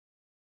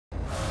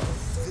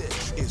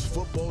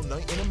football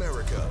night in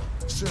America.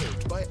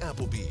 Served by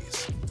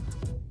Applebee's.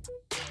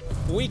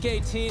 Week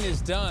 18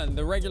 is done.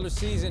 The regular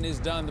season is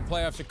done. The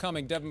playoffs are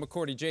coming. Devin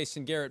McCourty,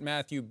 Jason Garrett,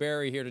 Matthew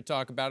Berry here to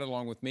talk about it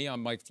along with me.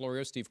 I'm Mike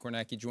Florio. Steve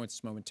Kornacki joins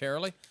us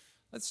momentarily.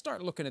 Let's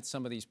start looking at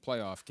some of these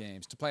playoff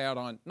games to play out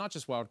on not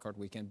just Wild Card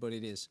Weekend, but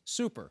it is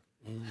Super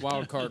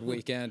Wild Card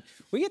Weekend.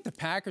 We get the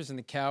Packers and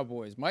the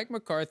Cowboys. Mike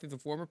McCarthy, the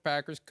former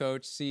Packers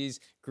coach, sees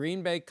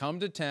Green Bay come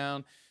to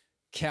town.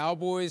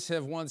 Cowboys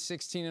have won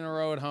 16 in a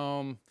row at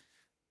home.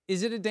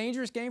 Is it a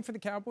dangerous game for the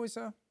Cowboys,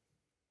 though?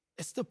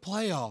 It's the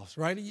playoffs,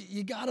 right?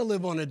 You got to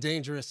live on a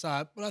dangerous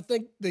side. But I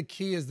think the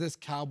key is this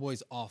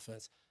Cowboys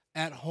offense.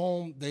 At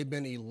home, they've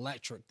been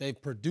electric. They've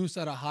produced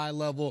at a high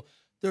level.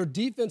 Their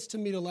defense, to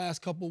me, the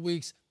last couple of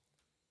weeks,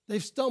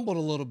 they've stumbled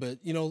a little bit.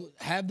 You know,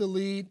 have the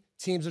lead.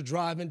 Teams are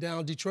driving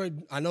down. Detroit,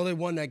 I know they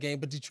won that game,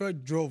 but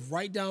Detroit drove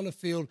right down the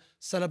field,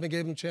 set up and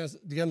gave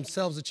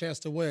themselves a chance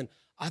to win.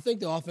 I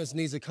think the offense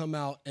needs to come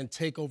out and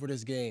take over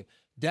this game.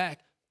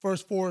 Dak,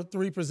 first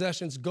 3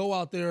 possessions, go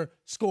out there,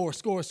 score.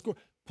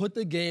 Put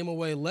the game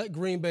away. Let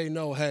Green Bay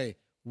know, hey,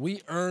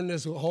 we earned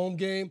this home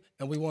game,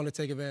 and we want to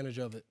take advantage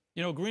of it.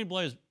 You know, Green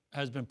Bay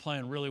has been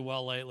playing really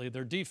well lately.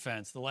 Their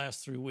defense, the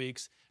last 3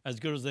 weeks, as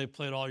good as they've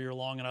played all year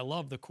long, and I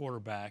love the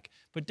quarterback.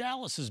 But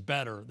Dallas is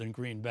better than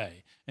Green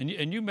Bay. And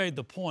you made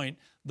the point,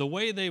 the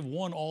way they've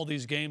won all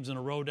these games in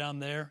a row down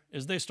there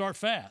is they start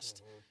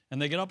fast.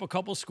 And they get up a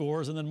couple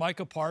scores, and then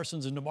Micah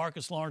Parsons and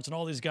DeMarcus Lawrence and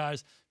all these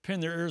guys pin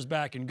their ears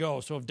back and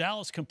go. So if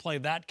Dallas can play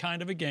that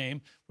kind of a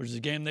game, which is a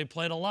game they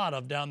played a lot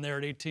of down there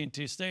at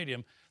AT&T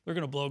Stadium, they're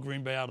going to blow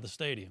Green Bay out of the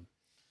stadium.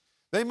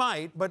 They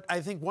might, but I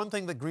think one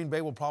thing that Green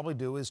Bay will probably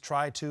do is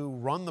try to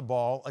run the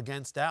ball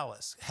against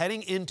Dallas.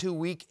 Heading into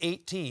Week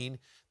 18,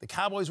 the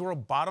Cowboys were a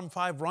bottom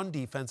 5 run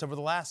defense over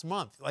the last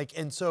month.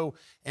 And so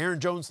Aaron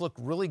Jones looked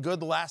really good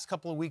the last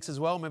couple of weeks as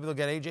well. Maybe they'll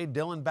get A.J.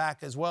 Dillon back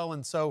as well.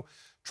 And so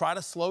try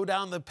to slow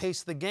down the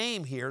pace of the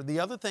game here. The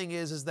other thing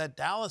is that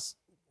Dallas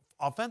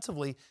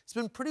offensively has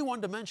been pretty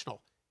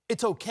one-dimensional.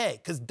 It's okay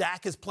because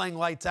Dak is playing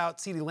lights out,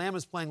 CeeDee Lamb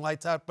is playing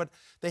lights out, but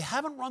they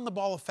haven't run the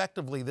ball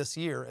effectively this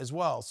year as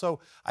well. So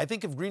I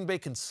think if Green Bay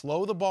can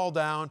slow the ball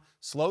down,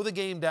 slow the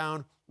game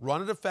down,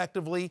 run it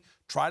effectively,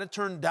 try to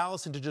turn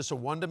Dallas into just a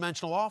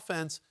one-dimensional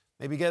offense,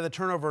 maybe get a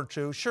turnover or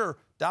two. Sure,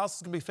 Dallas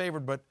is going to be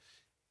favored, but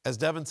as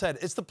Devin said,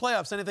 it's the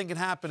playoffs. Anything can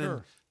happen. Sure.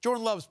 And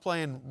Jordan Love's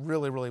playing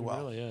really, really well.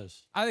 He really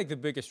is. I think the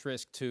biggest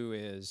risk, too,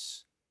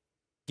 is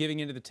giving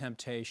into the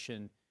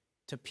temptation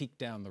to peek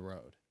down the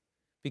road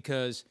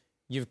because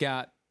you've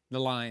got the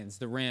Lions,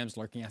 the Rams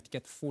lurking. You have to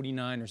get the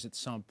 49ers at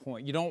some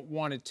point. You don't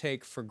want to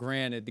take for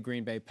granted the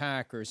Green Bay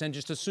Packers and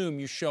just assume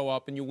you show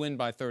up and you win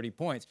by 30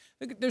 points.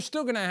 They're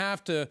still going to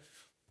have to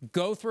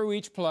go through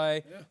each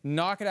play,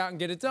 knock it out and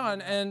get it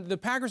done. And the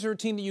Packers are a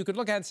team that you could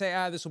look at and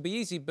say, this will be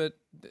easy, but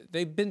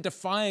they've been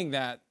defying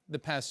that the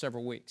past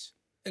several weeks.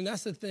 And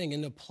that's the thing.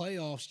 In the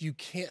playoffs, you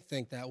can't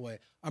think that way.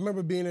 I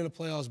remember being in the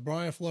playoffs,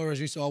 Brian Flores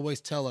used to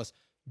always tell us,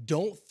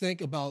 don't think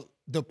about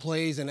the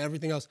plays and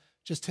everything else.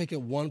 Just take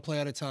it one play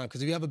at a time.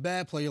 Because if you have a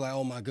bad play, you're like,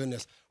 oh, my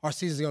goodness, our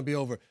season's going to be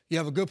over. You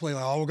have a good play,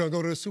 like, oh, we're going to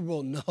go to the Super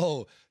Bowl.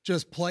 No,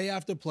 just play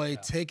after play.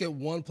 Take it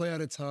one play at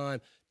a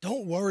time.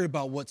 Don't worry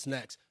about what's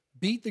next.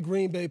 Beat the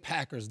Green Bay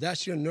Packers.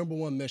 That's your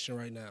 #1 mission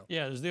right now.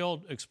 Yeah, there's the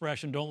old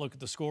expression, don't look at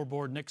the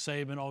scoreboard. Nick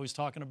Saban always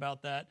talking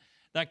about that.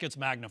 That gets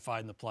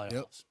magnified in the playoffs.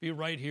 Yep. Be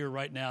right here,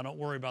 right now. Don't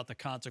worry about the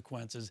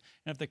consequences.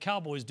 And if the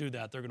Cowboys do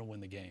that, they're going to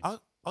win the game.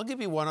 I'll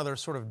give you one other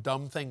sort of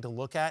dumb thing to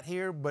look at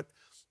here, but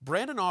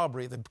Brandon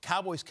Aubrey, the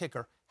Cowboys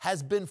kicker,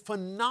 has been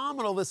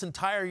phenomenal this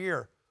entire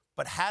year,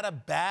 but had a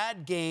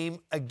bad game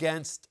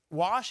against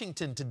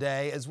Washington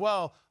today as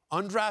well.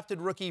 Undrafted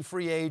rookie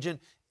free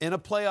agent in a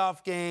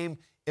playoff game.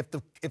 If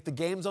the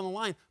game's on the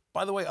line.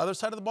 By the way, other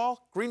side of the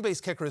ball, Green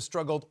Bay's kicker has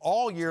struggled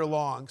all year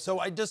long. So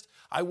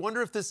I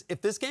wonder if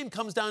this game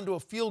comes down to a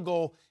field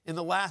goal in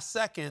the last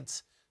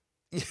seconds.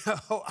 You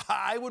know,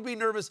 I would be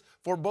nervous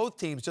for both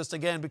teams just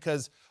again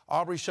because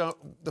Aubrey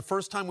the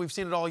first time we've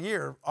seen it all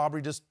year,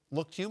 Aubrey just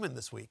looked human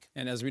this week.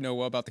 And as we know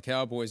well about the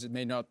Cowboys, it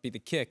may not be the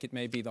kick, it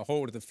may be the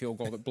hold of the field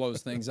goal that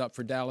blows things up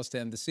for Dallas to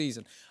end the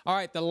season. All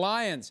right, the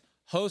Lions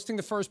hosting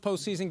the first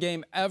postseason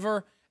game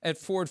ever at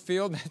Ford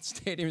Field. That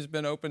stadium's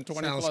been open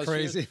 20-plus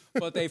years,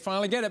 but they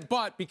finally get it.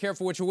 But be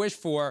careful what you wish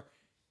for.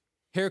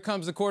 Here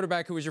comes the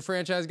quarterback who was your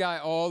franchise guy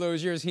all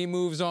those years. He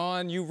moves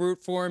on. You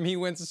root for him. He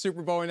wins the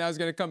Super Bowl, and now he's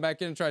going to come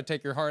back in and try to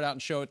take your heart out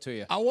and show it to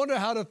you. I wonder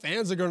how the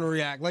fans are going to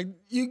react. Like,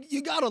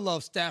 you got to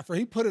love Stafford.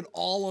 He put it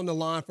all on the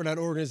line for that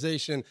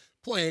organization,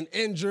 playing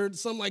injured,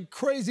 some, like,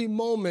 crazy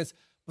moments.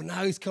 But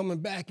now he's coming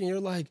back, and you're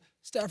like,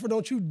 Stafford,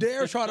 don't you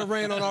dare try to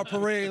rain on our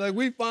parade. Like,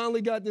 we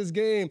finally got this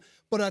game.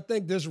 But I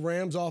think this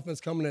Rams offense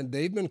coming in,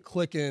 they've been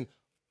clicking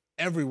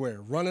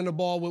everywhere, running the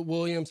ball with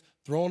Williams,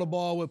 throwing the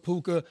ball with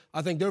Puka.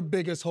 I think their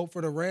biggest hope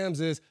for the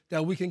Rams is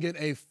that we can get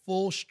a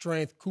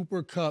full-strength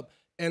Cooper Kupp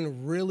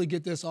and really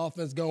get this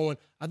offense going.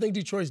 I think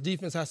Detroit's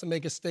defense has to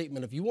make a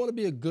statement. If you want to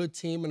be a good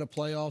team in the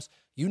playoffs,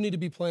 you need to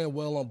be playing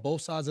well on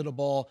both sides of the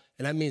ball,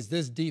 and that means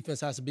this defense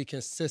has to be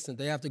consistent.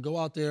 They have to go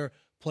out there,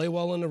 play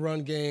well in the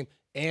run game,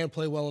 and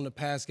play well in the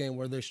pass game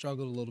where they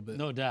struggled a little bit.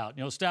 No doubt.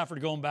 You know,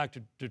 Stafford going back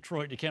to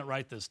Detroit, you can't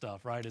write this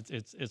stuff, right?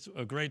 It's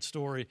a great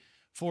story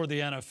for the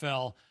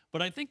NFL.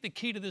 But I think the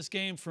key to this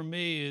game for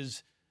me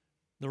is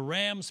the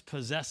Rams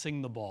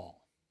possessing the ball.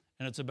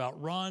 And it's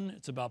about run,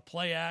 it's about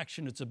play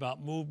action, it's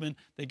about movement.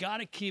 They got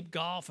to keep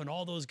Goff and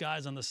all those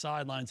guys on the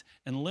sidelines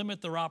and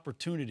limit their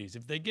opportunities.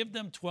 If they give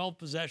them 12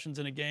 possessions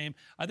in a game,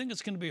 I think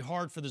it's going to be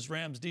hard for this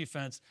Rams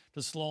defense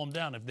to slow them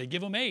down. If they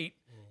give them 8,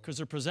 because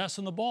they're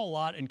possessing the ball a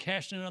lot and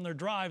cashing in on their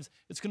drives,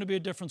 it's going to be a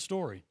different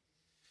story.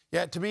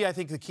 Yeah, to me, I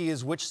think the key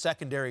is which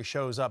secondary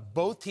shows up.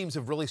 Both teams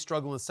have really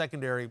struggled in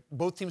secondary.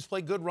 Both teams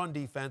play good run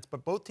defense,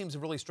 but both teams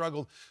have really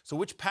struggled. So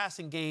which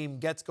passing game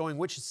gets going,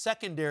 which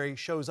secondary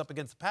shows up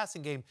against the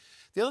passing game.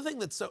 The other thing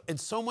that's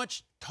so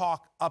much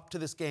talk up to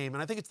this game,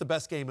 and I think it's the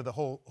best game of the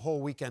whole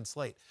weekend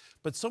slate,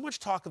 but so much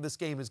talk of this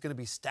game is going to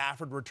be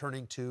Stafford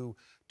returning to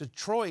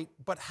Detroit.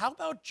 But how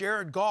about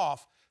Jared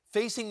Goff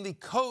facing the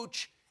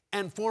coach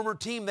and former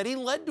team that he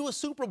led to a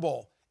Super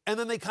Bowl? And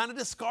then they kind of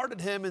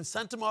discarded him and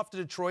sent him off to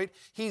Detroit.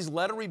 He's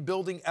led a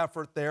rebuilding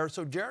effort there.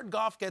 So Jared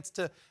Goff gets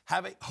to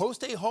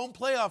host a home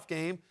playoff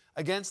game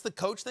against the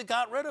coach that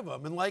got rid of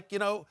him. And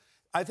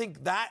I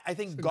think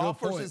Goff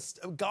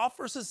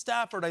versus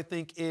Stafford, I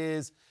think,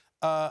 is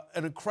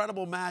an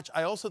incredible match.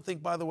 I also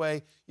think, by the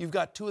way, you've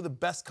got two of the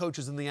best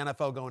coaches in the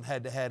NFL going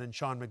head-to-head in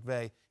Sean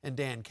McVay and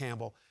Dan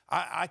Campbell.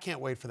 I can't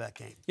wait for that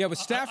game. Yeah, with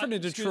Stafford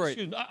in Detroit.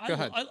 Go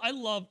ahead. I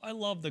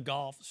love the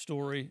Goff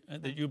story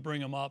that you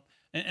bring him up.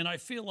 And I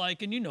feel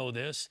like, and you know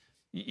this,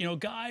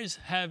 guys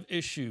have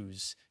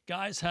issues.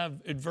 Guys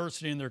have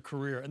adversity in their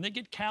career, and they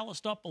get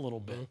calloused up a little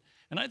bit.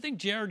 And I think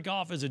Jared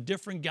Goff is a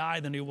different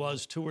guy than he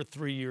was 2 or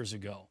 3 years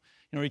ago.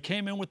 He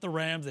came in with the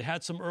Rams. They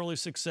had some early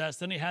success.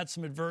 Then he had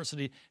some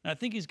adversity. And I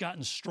think he's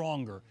gotten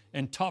stronger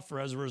and tougher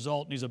as a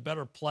result, and he's a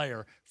better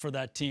player for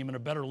that team and a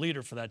better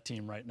leader for that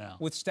team right now.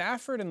 With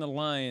Stafford and the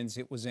Lions,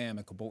 it was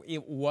amicable.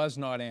 It was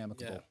not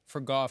amicable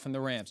for Goff and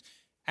the Rams.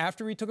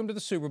 After he took him to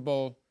the Super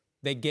Bowl,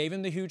 they gave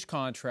him the huge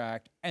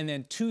contract, and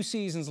then 2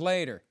 seasons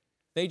later,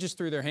 they just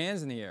threw their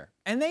hands in the air.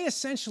 And they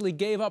essentially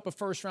gave up a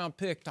first-round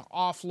pick to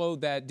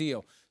offload that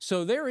deal.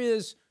 So there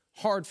is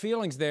hard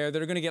feelings there that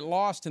are going to get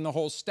lost in the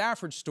whole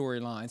Stafford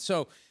storyline.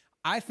 So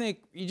I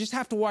think you just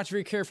have to watch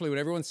very carefully what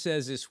everyone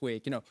says this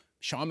week.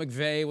 Sean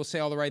McVay will say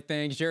all the right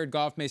things. Jared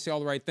Goff may say all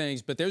the right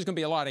things, but there's going to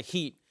be a lot of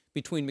heat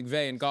between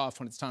McVay and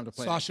Goff when it's time to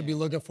play. So I should be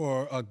looking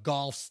for a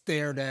Goff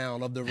stare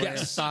down of the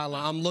Rams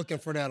sideline. I'm looking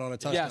for that on a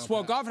touchdown. Yes,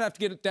 well, Goff would have to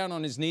get down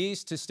on his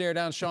knees to stare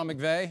down Sean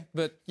McVay,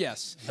 but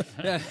yes,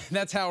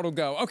 that's how it'll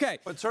go. Okay.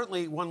 But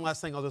certainly, one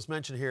last thing I'll just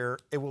mention here,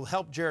 it will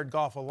help Jared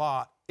Goff a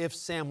lot if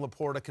Sam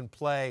Laporta can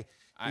play.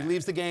 He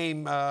leaves the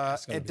game.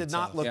 It did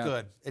not look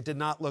good. It did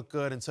not look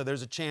good, and so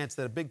there's a chance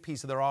that a big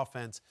piece of their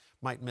offense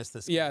might miss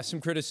this game. Yeah, some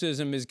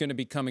criticism is going to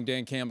be coming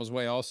Dan Campbell's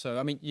way also.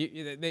 I mean,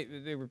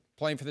 they were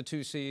playing for the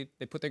 2 seed.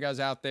 They put their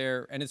guys out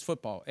there, and it's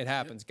football. It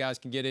happens. Guys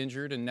can get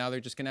injured, and now they're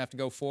just going to have to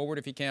go forward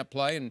if he can't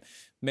play and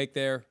make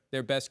their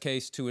best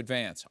case to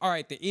advance. All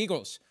right, the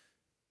Eagles,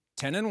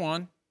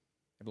 10-1.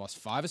 They've lost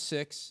 5 of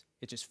 6.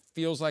 It just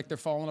feels like they're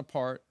falling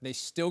apart. They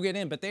still get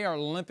in, but they are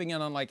limping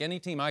in unlike any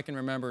team I can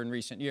remember in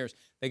recent years.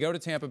 They go to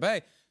Tampa Bay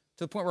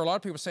to the point where a lot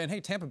of people are saying, hey,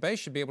 Tampa Bay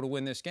should be able to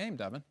win this game,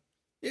 Devin.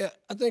 Yeah,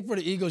 I think for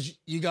the Eagles,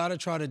 you got to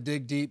try to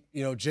dig deep.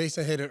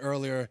 Jason hit it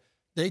earlier.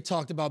 They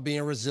talked about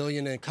being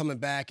resilient and coming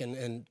back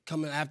and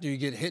coming after you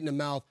get hit in the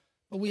mouth,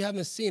 but we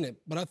haven't seen it.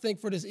 But I think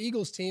for this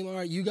Eagles team, all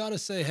right, you got to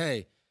say,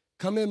 hey,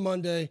 come in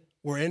Monday.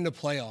 We're in the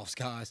playoffs,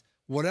 guys.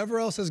 Whatever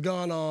else has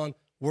gone on,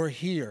 we're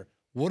here.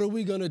 What are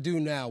we going to do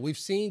now? We've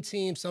seen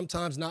teams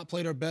sometimes not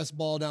play their best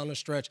ball down the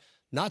stretch,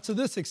 not to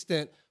this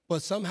extent,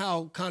 but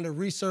somehow kind of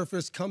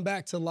resurface, come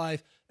back to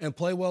life, and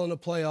play well in the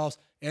playoffs.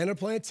 And they're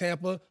playing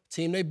Tampa,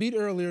 team they beat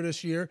earlier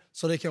this year,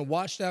 so they can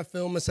watch that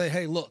film and say,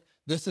 hey, look,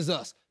 this is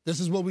us.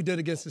 This is what we did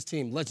against this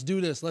team. Let's do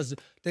this.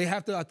 They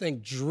have to, I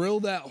think, drill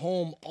that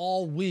home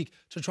all week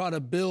to try to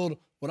build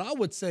what I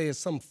would say is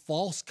some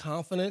false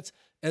confidence,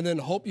 and then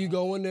hope you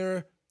go in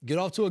there, get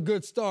off to a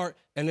good start,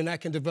 and then that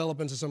can develop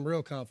into some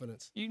real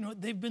confidence.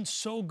 They've been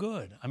so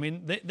good. I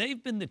mean,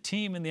 they've been the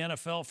team in the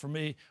NFL for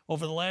me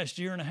over the last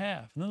year and a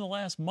half. And then the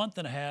last month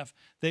and a half,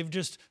 they've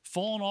just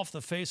fallen off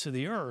the face of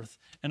the earth.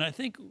 And I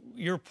think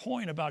your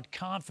point about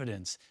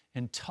confidence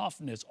and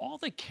toughness, all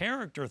the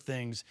character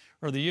things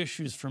are the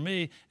issues for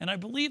me. And I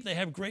believe they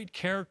have great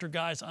character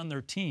guys on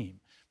their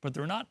team. But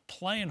they're not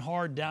playing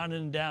hard down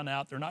in and down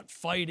out. They're not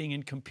fighting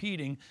and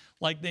competing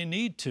like they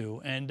need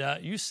to. And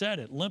you said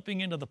it,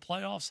 limping into the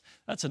playoffs,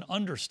 that's an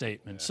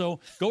understatement. Yeah. So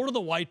go to the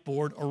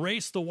whiteboard,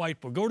 erase the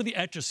whiteboard, go to the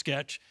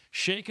Etch-a-Sketch,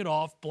 shake it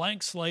off,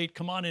 blank slate,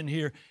 come on in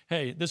here.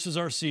 Hey, this is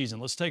our season.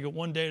 Let's take it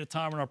one day at a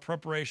time in our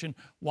preparation,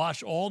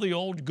 watch all the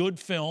old good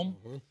film,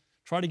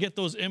 try to get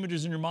those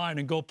images in your mind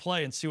and go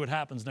play and see what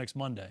happens next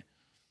Monday.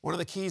 One of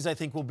the keys, I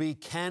think, will be,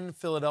 can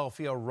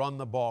Philadelphia run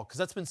the ball? Because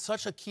that's been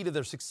such a key to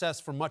their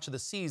success for much of the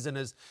season,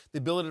 is the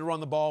ability to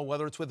run the ball,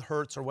 whether it's with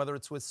Hurts or whether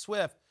it's with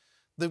Swift.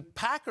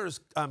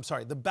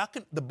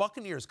 the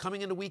Buccaneers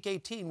coming into Week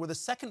 18 were the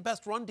second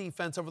best run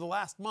defense over the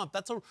last month.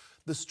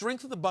 The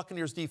strength of the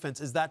Buccaneers defense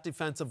is that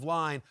defensive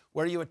line.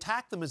 Where you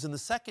attack them is in the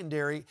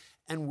secondary.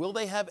 And will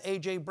they have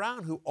A.J.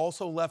 Brown, who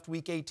also left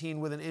Week 18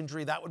 with an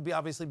injury? That would be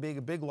obviously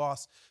a big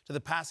loss to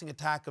the passing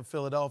attack of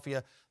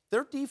Philadelphia.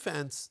 Their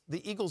defense,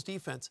 the Eagles'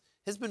 defense,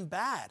 has been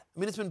bad. I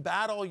mean, it's been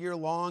bad all year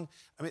long.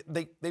 I mean,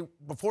 they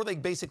before they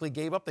basically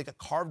gave up, they got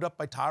carved up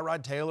by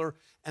Tyrod Taylor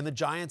and the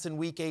Giants in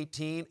Week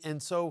 18.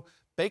 And so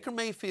Baker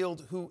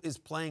Mayfield, who is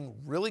playing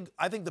really,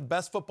 I think, the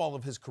best football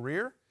of his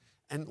career,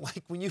 and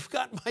like when you've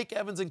got Mike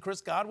Evans and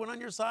Chris Godwin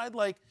on your side,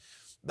 like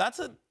that's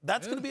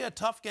going to be a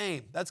tough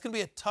game. That's going to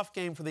be a tough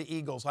game for the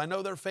Eagles. I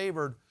know they're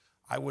favored.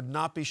 I would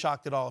not be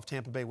shocked at all if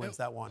Tampa Bay wins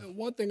that one.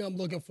 One thing I'm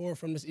looking for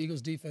from this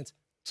Eagles defense,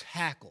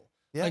 tackle.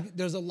 Yeah. Like,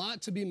 there's a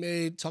lot to be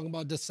made, talking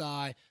about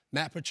Desai,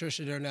 Matt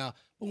Patricia there now.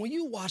 But when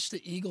you watch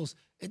the Eagles,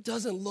 it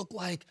doesn't look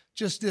like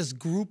just this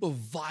group of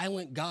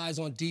violent guys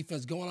on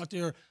defense going out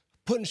there,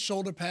 putting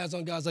shoulder pads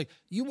on guys. Like,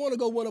 you want to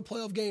go win a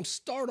playoff game,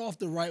 start off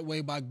the right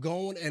way by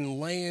going and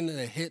laying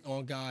a hit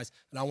on guys.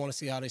 And I want to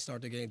see how they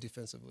start the game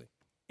defensively.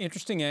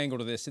 Interesting angle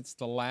to this. It's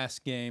the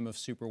last game of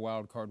Super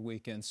Wildcard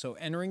Weekend. So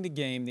entering the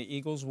game, the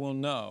Eagles will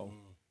know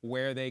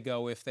where they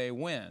go if they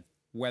win,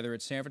 whether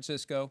it's San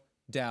Francisco,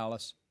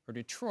 Dallas, or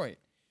Detroit.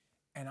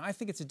 And I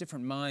think it's a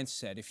different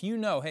mindset. If you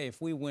know, hey,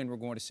 if we win, we're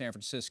going to San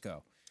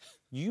Francisco,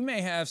 you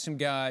may have some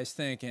guys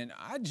thinking,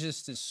 I'd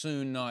just as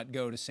soon not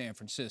go to San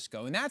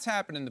Francisco. And that's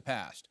happened in the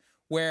past,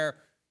 where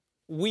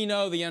we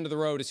know the end of the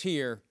road is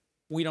here.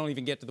 We don't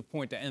even get to the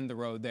point to end the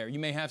road there. You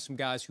may have some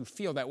guys who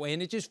feel that way.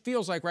 And it just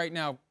feels like right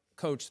now,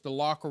 Coach, the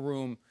locker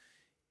room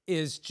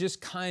is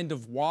just kind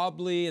of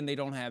wobbly and they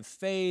don't have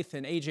faith.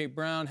 And A.J.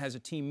 Brown has a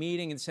team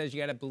meeting and says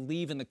you got to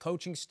believe in the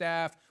coaching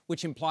staff,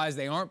 which implies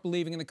they aren't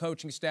believing in the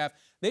coaching staff.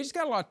 They just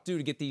got a lot to do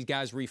to get these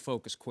guys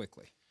refocused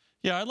quickly.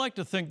 Yeah, I'd like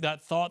to think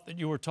that thought that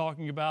you were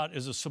talking about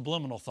is a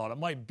subliminal thought. It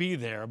might be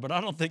there, but I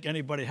don't think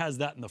anybody has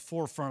that in the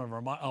forefront of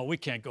our mind. Oh, we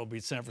can't go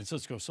beat San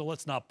Francisco, so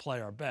let's not play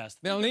our best.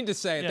 They don't need to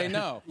say it. Yeah, they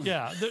know.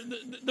 Yeah,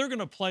 they're going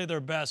to play their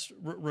best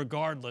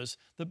regardless.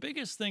 The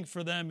biggest thing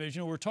for them is,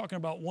 we're talking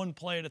about one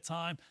play at a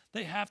time.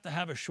 They have to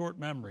have a short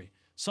memory.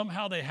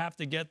 Somehow they have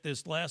to get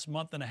this last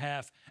month and a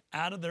half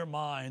out of their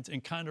minds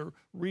and kind of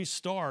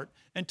restart.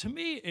 And to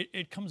me,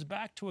 it comes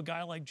back to a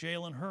guy like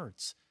Jalen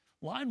Hurts.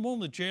 Line one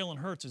with Jalen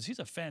Hurts is he's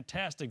a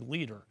fantastic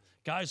leader.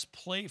 Guys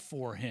play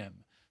for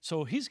him.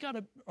 So he's got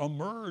to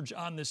emerge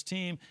on this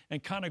team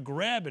and kind of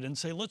grab it and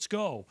say, let's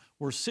go.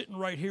 We're sitting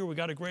right here. We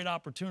got a great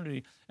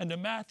opportunity. And to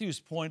Matthew's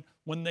point,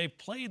 when they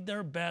played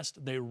their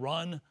best, they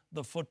run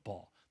the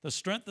football. The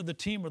strength of the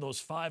team are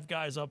those five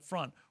guys up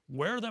front.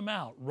 Wear them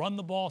out. Run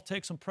the ball.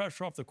 Take some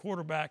pressure off the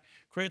quarterback.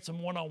 Create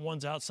some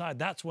one-on-ones outside.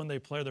 That's when they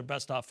play their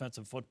best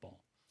offensive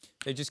football.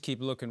 They just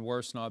keep looking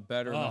worse, not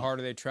better. And the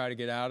harder they try to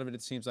get out of it,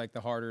 it seems like the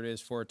harder it is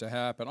for it to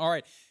happen. All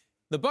right,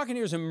 the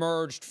Buccaneers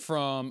emerged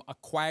from a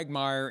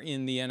quagmire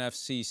in the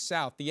NFC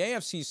South. The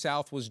AFC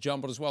South was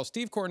jumbled as well.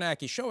 Steve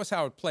Kornacki, show us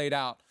how it played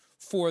out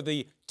for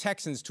the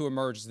Texans to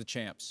emerge as the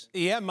champs.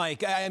 Yeah,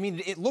 Mike. I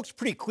mean, it looked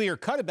pretty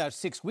clear-cut about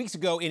 6 weeks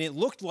ago, and it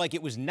looked like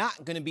it was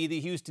not going to be the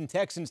Houston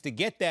Texans to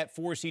get that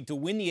 4 seed to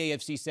win the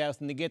AFC South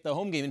and to get the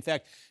home game. In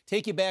fact,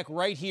 take you back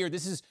right here.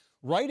 This is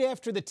right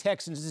after the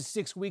Texans. This is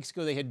 6 weeks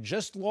ago. They had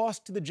just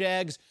lost to the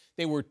Jags.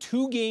 They were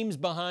 2 games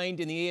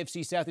behind in the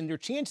AFC South, and their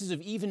chances of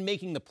even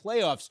making the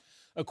playoffs,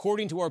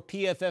 according to our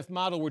PFF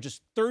model, were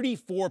just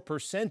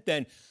 34%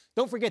 then.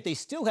 Don't forget, they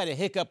still had a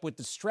hiccup with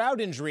the Stroud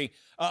injury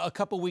a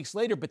couple weeks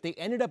later, but they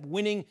ended up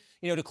winning,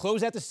 to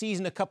close out the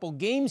season, a couple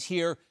games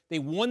here. They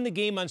won the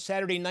game on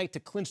Saturday night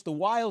to clinch the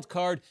wild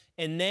card,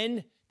 and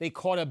then they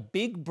caught a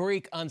big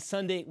break on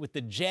Sunday with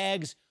the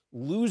Jags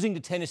losing to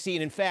Tennessee.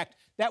 And in fact,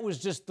 that was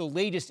just the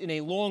latest in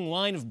a long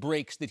line of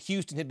breaks that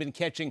Houston had been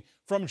catching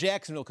from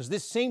Jacksonville, because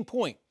this same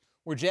point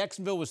where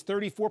Jacksonville was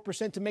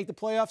 34% to make the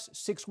playoffs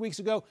 6 weeks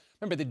ago,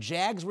 remember the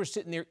Jags were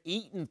sitting there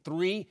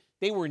 8-3.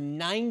 They were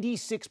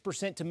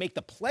 96% to make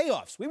the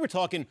playoffs. We were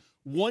talking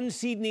 1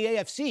 seed in the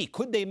AFC.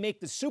 Could they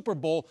make the Super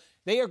Bowl?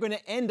 They are going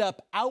to end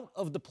up out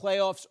of the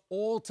playoffs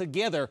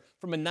altogether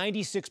from a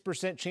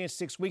 96% chance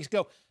 6 weeks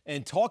ago.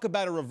 And talk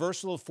about a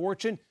reversal of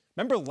fortune.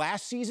 Remember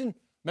last season?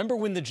 Remember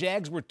when the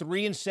Jags were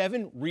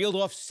 3-7, reeled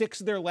off 6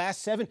 of their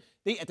last 7?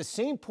 They, at the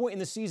same point in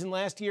the season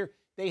last year,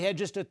 they had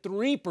just a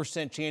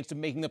 3% chance of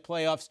making the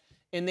playoffs,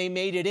 and they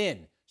made it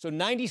in. So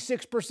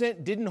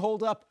 96% didn't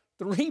hold up.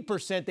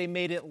 3% they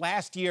made it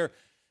last year.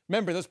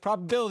 Remember, those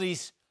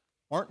probabilities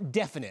aren't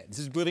definite. This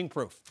is living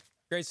proof.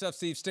 Great stuff,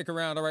 Steve. Stick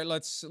around. All right,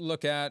 let's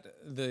look at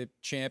the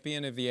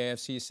champion of the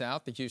AFC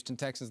South, the Houston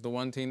Texans, the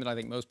one team that I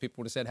think most people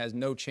would have said has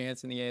no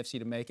chance in the AFC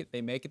to make it.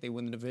 They make it. They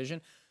win the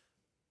division.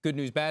 Good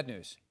news, bad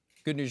news.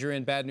 Good news, you're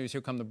in. Bad news, here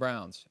come the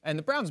Browns. And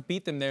the Browns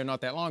beat them there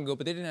not that long ago,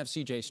 but they didn't have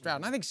C.J. Stroud.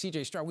 And I think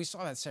C.J. Stroud, we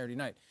saw that Saturday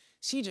night.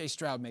 C.J.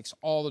 Stroud makes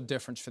all the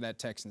difference for that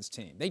Texans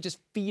team. They just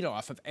feed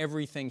off of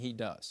everything he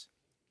does.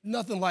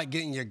 Nothing like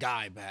getting your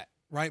guy back,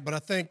 right? But I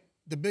think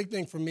the big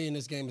thing for me in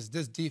this game is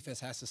this defense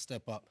has to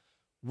step up.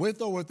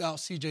 with or without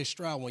C.J.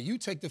 Stroud, when you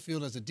take the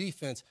field as a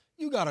defense,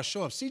 you got to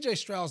show up. C.J.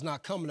 Stroud's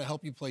not coming to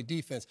help you play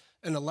defense.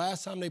 And the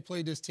last time they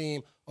played this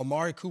team,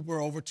 Amari Cooper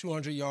over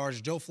 200 yards,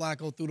 Joe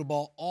Flacco threw the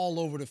ball all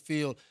over the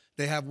field.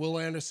 They have Will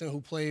Anderson,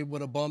 who played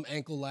with a bum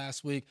ankle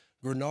last week.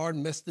 Grenard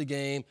missed the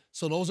game.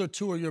 So those are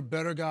two of your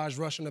better guys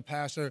rushing the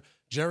passer.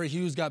 Jerry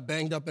Hughes got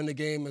banged up in the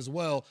game as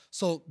well.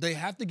 So they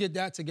have to get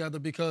that together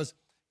because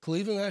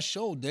Cleveland has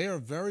showed they are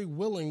very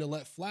willing to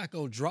let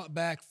Flacco drop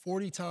back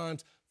 40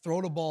 times,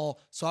 throw the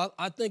ball. So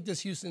I think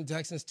this Houston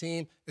Texans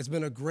team, it's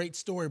been a great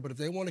story, but if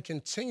they want to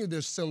continue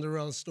this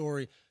Cinderella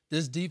story,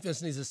 this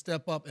defense needs to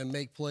step up and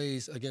make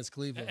plays against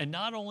Cleveland. And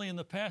not only in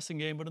the passing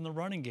game, but in the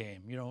running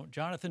game. You know,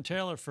 Jonathan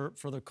Taylor for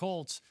the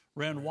Colts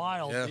ran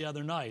wild the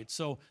other night.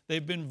 So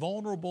they've been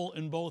vulnerable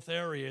in both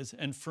areas.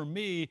 And for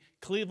me,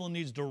 Cleveland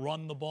needs to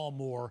run the ball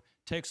more,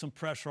 take some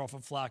pressure off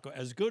of Flacco.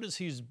 As good as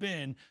he's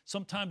been,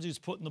 sometimes he's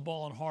putting the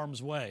ball in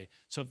harm's way.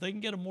 So if they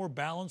can get a more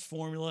balanced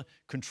formula,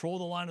 control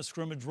the line of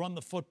scrimmage, run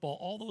the football,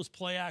 all those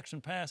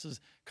play-action passes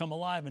come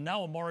alive. And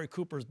now Amari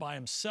Cooper is by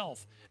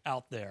himself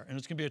out there, and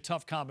it's going to be a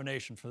tough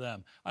combination for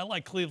them. I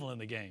like Cleveland in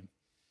the game.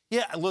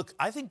 Yeah, look,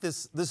 I think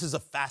this is a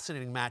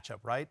fascinating matchup,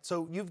 right?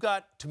 So you've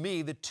got, to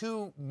me, the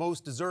two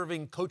most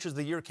deserving Coaches of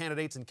the Year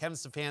candidates in Kevin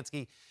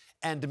Stefanski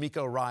and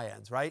DeMeco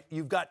Ryans, right?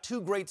 You've got two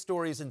great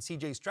stories in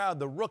C.J. Stroud,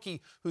 the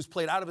rookie who's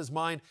played out of his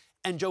mind,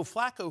 and Joe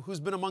Flacco, who's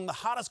been among the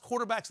hottest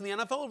quarterbacks in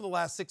the NFL over the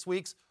last 6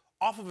 weeks,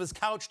 off of his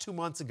couch 2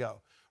 months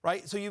ago,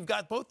 right? So you've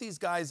got both these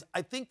guys.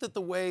 I think that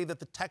the way that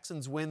the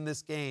Texans win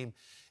this game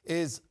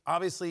is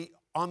obviously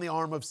on the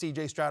arm of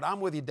C.J. Stroud. I'm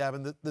with you,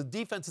 Devin. The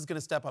defense is going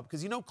to step up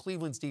because you know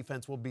Cleveland's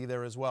defense will be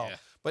there as well. Yeah.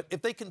 But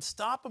if they can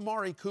stop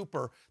Amari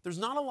Cooper, there's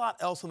not a lot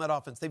else on that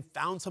offense. They've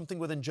found something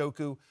with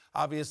Njoku,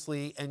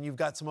 obviously, and you've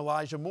got some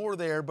Elijah Moore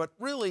there. But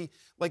really,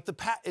 like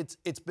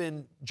it's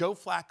been Joe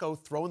Flacco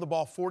throwing the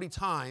ball 40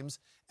 times,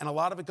 and a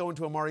lot of it going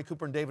to Amari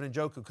Cooper and David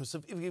Njoku. Because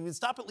if you can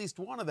stop at least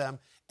one of them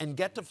and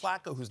get to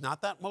Flacco, who's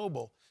not that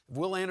mobile, if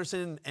Will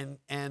Anderson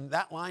and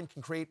that line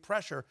can create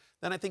pressure,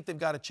 then I think they've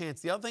got a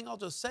chance. The other thing I'll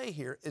just say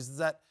here is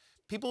that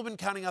people have been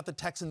counting out the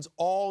Texans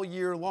all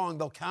year long.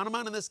 They'll count them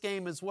out in this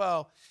game as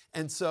well.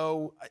 And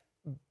so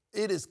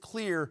it is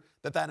clear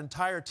that that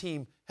entire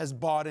team has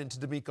bought into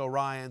DeMeco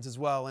Ryans as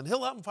well. And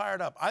he'll have them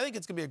fired up. I think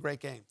it's going to be a great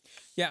game.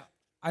 Yeah.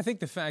 I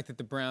think the fact that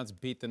the Browns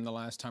beat them the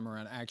last time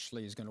around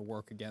actually is going to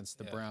work against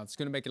the Browns. It's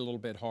going to make it a little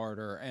bit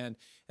harder. And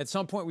at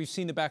some point, we've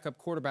seen the backup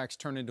quarterbacks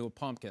turn into a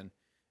pumpkin.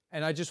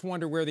 And I just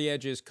wonder where the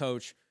edge is,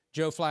 Coach.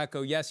 Joe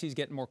Flacco, yes, he's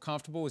getting more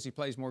comfortable as he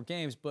plays more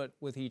games, but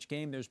with each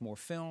game, there's more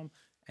film.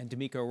 And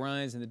DeMeco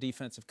Ryans and the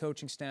defensive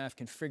coaching staff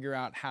can figure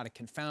out how to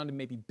confound him,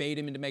 maybe bait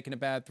him into making a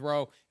bad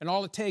throw. And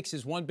all it takes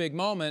is one big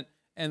moment,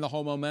 and the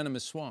whole momentum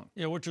is swung.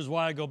 Yeah, which is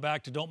why I go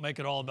back to don't make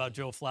it all about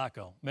Joe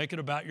Flacco. Make it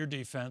about your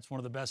defense, one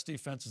of the best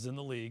defenses in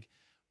the league.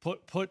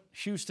 Put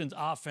Houston's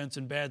offense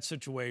in bad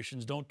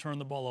situations. Don't turn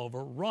the ball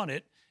over. Run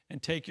it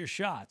and take your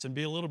shots and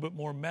be a little bit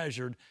more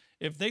measured.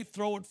 If they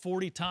throw it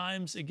 40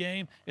 times a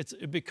game,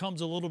 it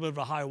becomes a little bit of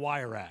a high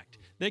wire act.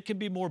 They can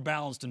be more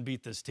balanced and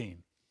beat this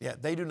team. Yeah,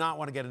 they do not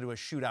want to get into a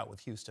shootout with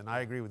Houston.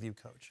 I agree with you,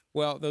 Coach.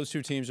 Well, those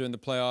two teams are in the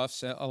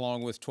playoffs,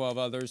 along with 12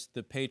 others.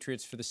 The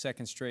Patriots, for the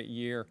second straight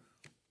year,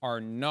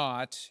 are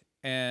not,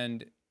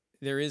 and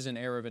there is an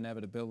air of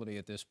inevitability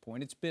at this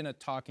point. It's been a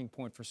talking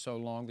point for so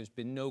long. There's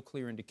been no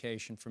clear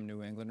indication from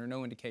New England, or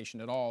no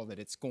indication at all that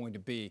it's going to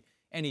be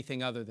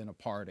anything other than a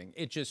parting.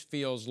 It just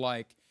feels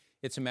like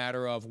it's a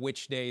matter of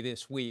which day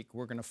this week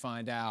we're going to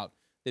find out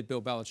that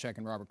Bill Belichick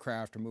and Robert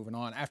Kraft are moving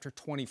on after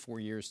 24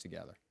 years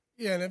together.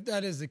 Yeah, and if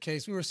that is the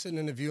case, we were sitting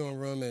in the viewing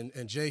room, and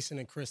Jason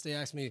and Cris, they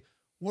asked me,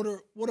 what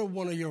are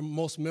one of your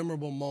most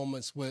memorable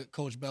moments with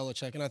Coach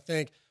Belichick? And I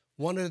think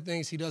one of the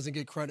things he doesn't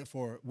get credit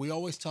for, we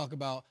always talk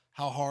about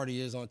how hard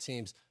he is on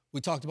teams.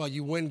 We talked about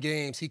you win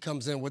games. He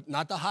comes in with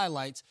not the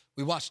highlights.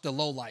 We watch the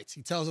lowlights.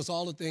 He tells us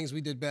all the things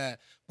we did bad.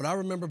 But I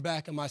remember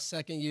back in my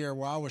second year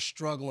where I was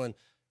struggling,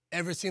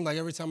 it seemed like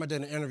every time I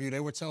did an interview, they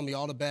were telling me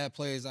all the bad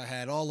plays I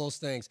had, all those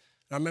things.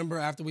 And I remember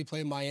after we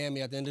played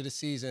Miami at the end of the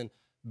season,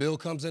 Bill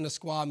comes in the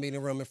squad meeting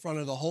room in front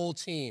of the whole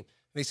team,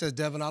 and he says,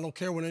 Devin, I don't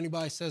care what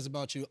anybody says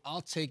about you. I'll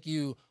take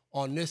you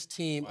on this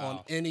team on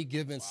any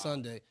given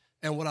Sunday.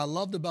 And what I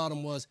loved about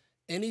him was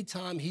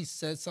anytime he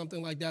said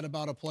something like that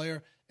about a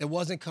player, it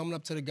wasn't coming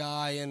up to the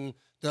guy in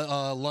the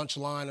lunch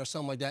line or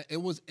something like that.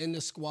 It was in the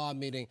squad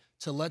meeting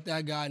to let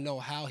that guy know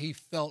how he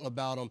felt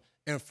about him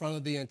in front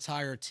of the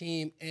entire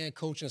team and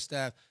coaching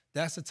staff.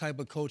 That's the type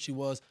of coach he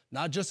was.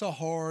 Not just a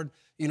hard,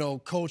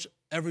 coach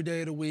every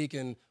day of the week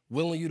and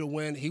willing you to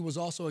win. He was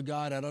also a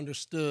guy that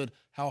understood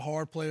how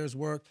hard players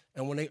work,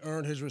 and when they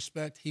earned his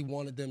respect, he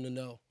wanted them to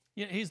know.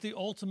 Yeah, he's the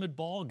ultimate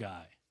ball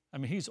guy. I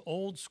mean, he's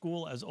old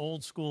school as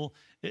old school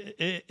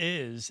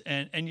is,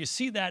 and you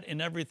see that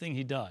in everything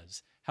he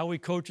does. How he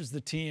coaches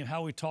the team,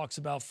 how he talks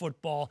about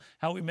football,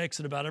 how he makes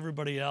it about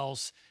everybody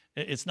else.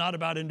 It's not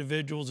about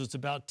individuals, it's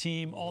about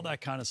team, all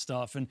that kind of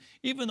stuff. And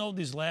even though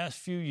these last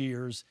few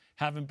years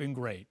haven't been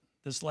great,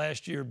 this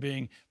last year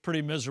being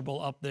pretty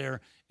miserable up there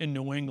in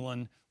New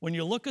England, when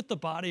you look at the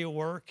body of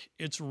work,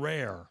 it's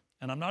rare.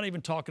 and I'm not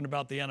even talking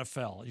about the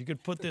NFL. You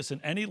could put this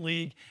in any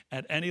league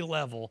at any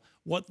level.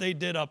 What they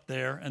did up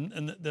there and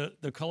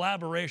the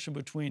collaboration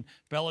between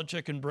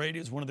Belichick and Brady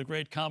is one of the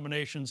great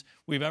combinations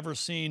we've ever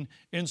seen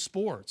in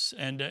sports.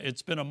 And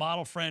it's been a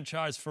model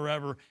franchise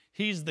forever.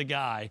 He's the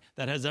guy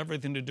that has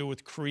everything to do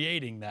with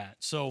creating that.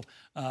 So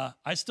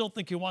I still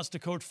think he wants to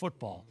coach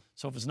football.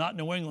 So if it's not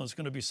New England, it's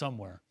going to be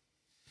somewhere.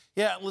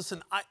 Yeah,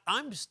 listen,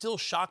 I'm still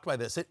shocked by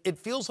this. It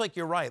feels like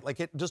you're right.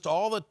 Like just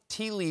all the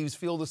tea leaves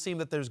feel to seem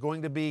that there's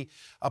going to be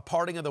a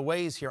parting of the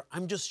ways here.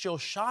 I'm just still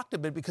shocked a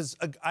bit because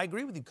I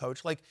agree with you,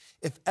 Coach. Like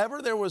if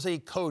ever there was a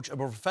coach of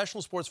a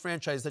professional sports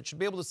franchise that should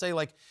be able to say,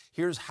 like,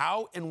 here's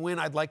how and when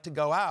I'd like to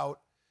go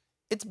out,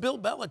 it's Bill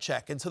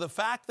Belichick. And so the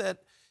fact that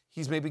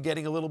he's maybe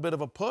getting a little bit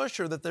of a push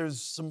or that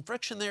there's some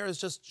friction there is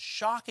just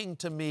shocking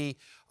to me.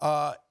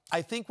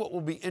 I think what will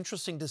be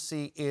interesting to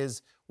see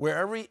is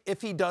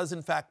if he does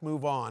in fact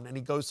move on and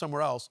he goes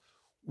somewhere else,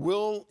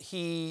 will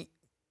he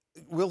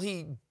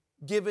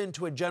give in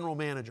to a general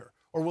manager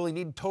or will he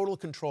need total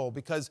control?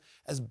 Because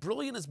as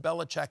brilliant as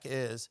Belichick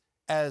is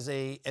as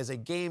a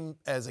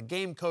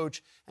game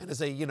coach and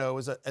as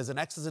an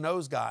X's and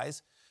O's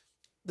guys,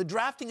 the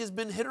drafting has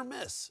been hit or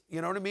miss.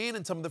 You know what I mean?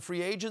 And some of the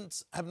free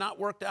agents have not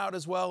worked out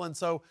as well. And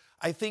so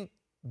I think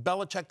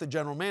Belichick, the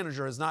general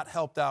manager, has not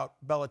helped out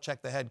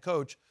Belichick, the head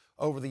coach,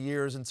 over the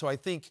years. And so I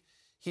think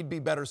he'd be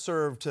better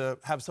served to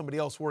have somebody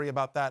else worry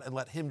about that and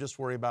let him just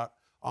worry about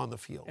on the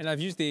field. And I've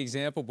used the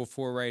example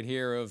before right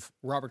here of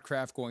Robert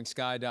Kraft going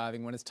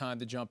skydiving when it's time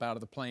to jump out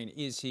of the plane.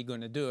 Is he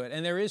going to do it?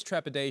 And there is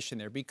trepidation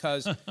there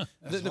because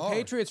the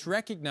Patriots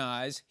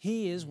recognize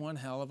he is one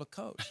hell of a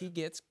coach. He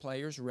gets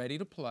players ready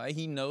to play.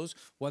 He knows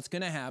what's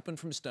going to happen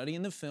from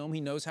studying the film.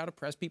 He knows how to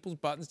press people's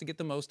buttons to get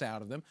the most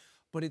out of them.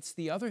 But it's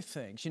the other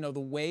things, the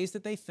ways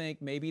that they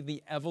think, maybe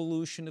the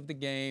evolution of the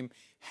game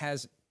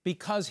has,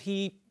 because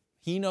he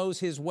knows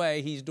his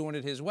way, he's doing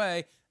it his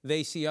way,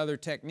 they see other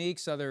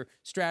techniques, other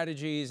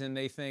strategies, and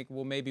they think,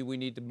 well, maybe we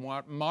need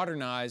to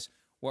modernize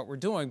what we're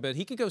doing. But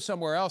he could go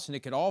somewhere else, and it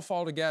could all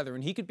fall together,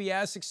 and he could be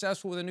as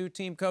successful with a new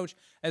team coach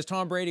as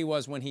Tom Brady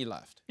was when he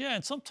left. Yeah,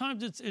 and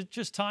sometimes it's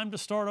just time to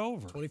start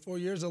over. 24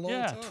 years is a long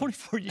time.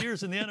 24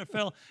 years in the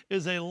NFL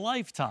is a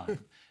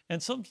lifetime.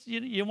 And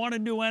you want a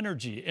new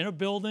energy in a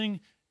building.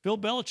 Bill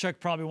Belichick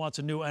probably wants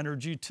a new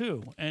energy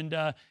too, and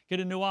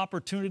get a new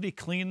opportunity,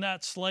 clean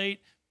that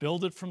slate,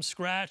 build it from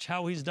scratch,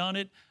 how he's done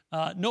it.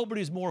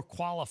 Nobody's more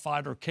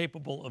qualified or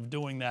capable of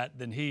doing that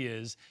than he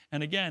is.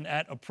 And again,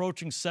 at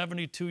approaching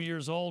 72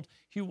 years old,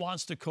 he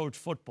wants to coach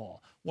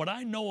football. What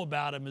I know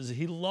about him is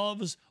he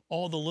loves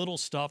all the little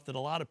stuff that a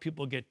lot of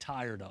people get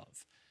tired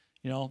of.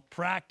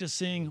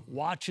 Practicing,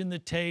 watching the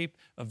tape,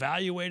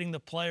 evaluating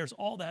the players,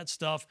 all that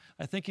stuff.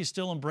 I think he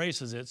still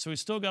embraces it. So he's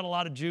still got a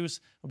lot of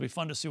juice. It'll be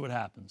fun to see what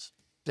happens.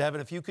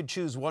 Devin, if you could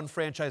choose one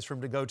franchise for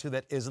him to go to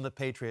that isn't the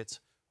Patriots,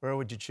 where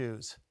would you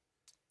choose?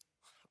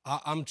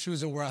 I'm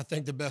choosing where I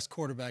think the best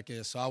quarterback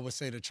is, so I would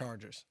say the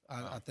Chargers.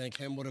 I think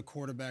him with a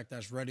quarterback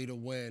that's ready to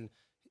win.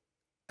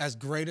 As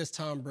great as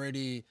Tom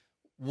Brady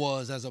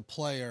was as a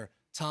player,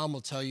 Tom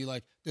will tell you,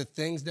 like, the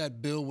things that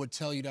Bill would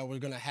tell you that were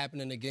going to happen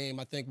in the game.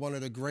 I think one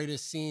of the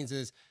greatest scenes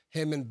is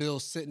him and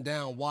Bill sitting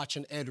down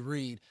watching Ed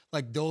read,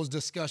 like those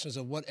discussions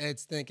of what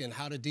Ed's thinking,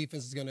 how the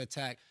defense is going to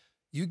attack.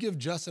 You give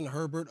Justin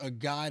Herbert a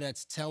guy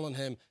that's telling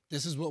him,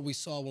 this is what we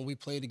saw when we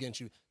played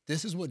against you.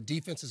 This is what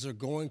defenses are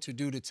going to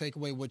do to take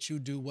away what you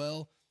do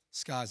well.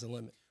 Sky's the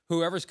limit.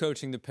 Whoever's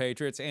coaching the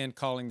Patriots and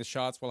calling the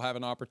shots will have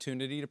an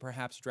opportunity to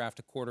perhaps draft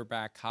a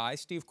quarterback high.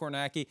 Steve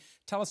Kornacki,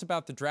 tell us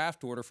about the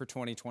draft order for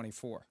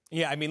 2024.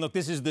 Yeah, I mean, look,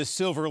 this is the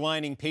silver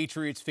lining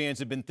Patriots fans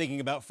have been thinking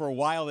about for a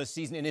while this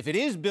season. And if it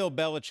is Bill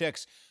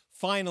Belichick's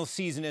final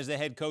season as the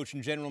head coach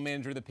and general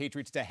manager of the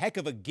Patriots, it's a heck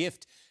of a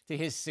gift to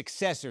his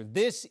successor.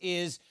 This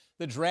is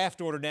the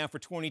draft order now for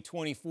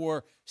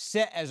 2024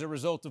 set as a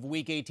result of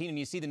Week 18. And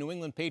you see the New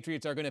England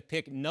Patriots are going to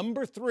pick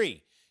number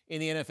 3 in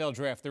the NFL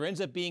draft. There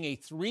ends up being a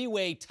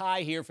 3-way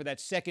tie here for that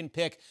second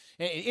pick.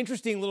 An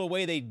interesting little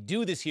way they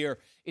do this here.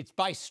 It's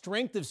by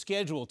strength of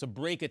schedule to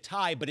break a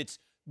tie, but it's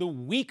the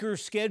weaker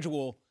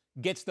schedule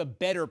gets the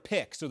better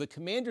pick. So the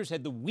Commanders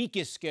had the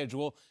weakest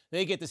schedule.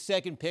 They get the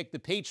second pick. The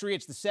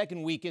Patriots, the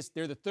second weakest.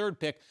 They're the third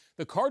pick.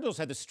 The Cardinals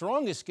had the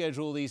strongest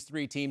schedule of these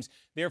 3 teams.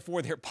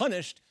 Therefore, they're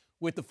punished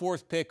with the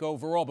 4th pick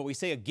overall. But we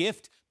say a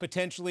gift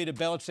potentially to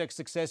Belichick's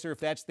successor if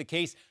that's the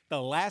case.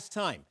 The last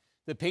time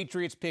the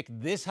Patriots picked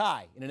this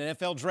high in an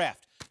NFL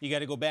draft, you got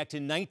to go back to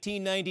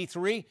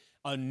 1993.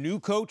 A new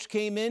coach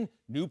came in,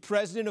 new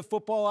president of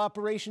football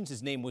operations.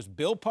 His name was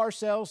Bill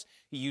Parcells.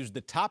 He used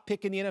the top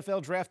pick in the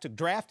NFL draft to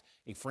draft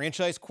a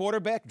franchise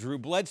quarterback, Drew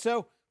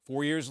Bledsoe.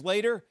 4 years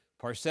later,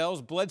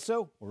 Parcells,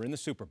 Bledsoe were in the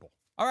Super Bowl.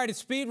 All right, it's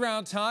speed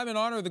round time. In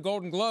honor of the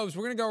Golden Globes,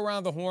 we're going to go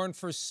around the horn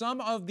for some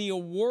of the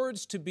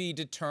awards to be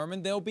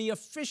determined. They'll be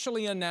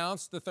officially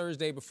announced the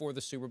Thursday before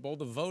the Super Bowl.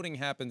 The voting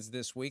happens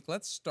this week.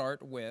 Let's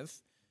start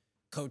with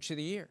Coach of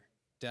the Year.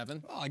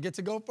 Devin? Oh, I get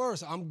to go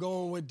first. I'm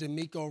going with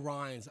DeMeco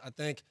Ryans. I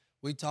think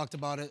we talked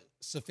about it.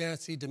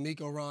 Stefanski,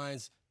 DeMeco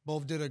Ryans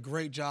both did a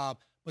great job.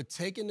 But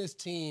taking this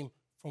team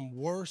from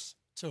worst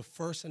to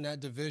first in that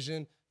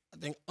division, I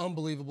think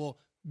unbelievable.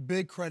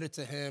 Big credit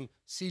to him,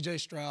 C.J.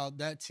 Stroud,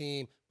 that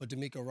team, but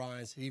DeMeco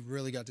Ryans, he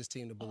really got this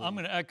team to believe. I'm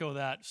going to echo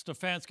that.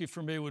 Stefanski,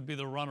 for me, would be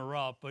the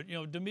runner-up. But, you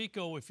know,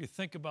 DeMeco, if you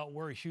think about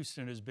where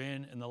Houston has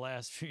been in the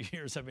last few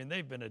years, I mean,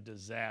 they've been a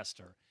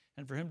disaster.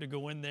 And for him to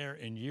go in there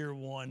in year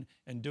one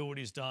and do what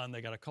he's done,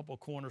 they got a couple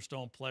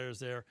cornerstone players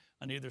there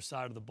on either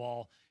side of the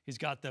ball. He's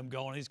got them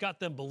going. He's got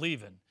them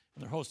believing.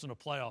 And they're hosting a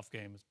playoff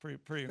game. It's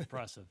pretty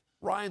impressive.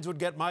 Ryans would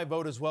get my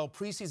vote as well.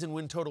 Preseason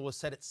win total was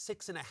set at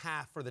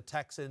 6.5 for the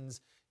Texans.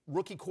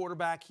 Rookie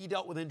quarterback, he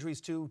dealt with injuries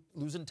too,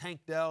 losing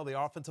Tank Dell.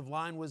 The offensive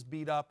line was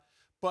beat up.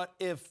 But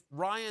if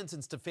Ryans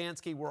and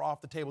Stefanski were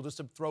off the table, just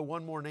to throw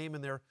one more name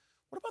in there,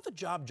 what about the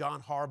job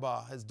John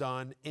Harbaugh has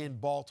done in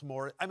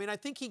Baltimore? I mean, I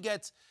think he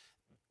gets,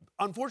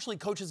 unfortunately,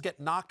 coaches get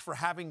knocked for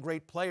having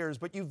great players,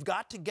 but you've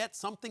got to get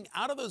something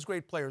out of those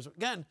great players.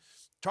 Again,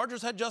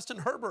 Chargers had Justin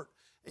Herbert,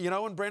 you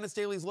know, and Brandon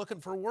Staley's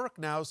looking for work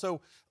now. So,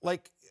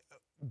 like,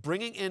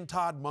 bringing in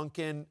Todd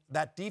Monken,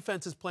 that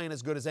defense is playing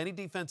as good as any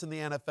defense in the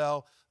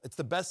NFL. It's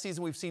the best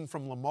season we've seen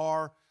from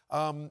Lamar.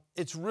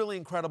 It's really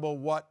incredible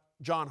what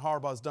John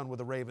Harbaugh's done with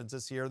the Ravens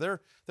this year. They're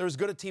as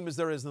good a team as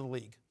there is in the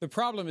league. The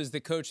problem is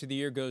the coach of the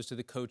year goes to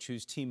the coach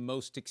whose team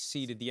most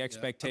exceeded the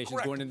expectations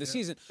going into the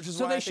season. Which is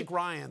so why I think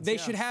Ryans. They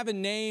should have a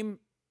name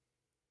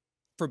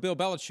for Bill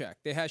Belichick.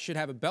 They should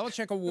have a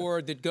Belichick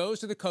Award that goes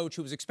to the coach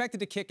who was expected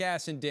to kick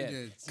ass and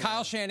did.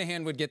 Kyle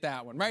Shanahan would get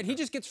that one, right? He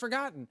just gets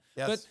forgotten.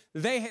 Yes.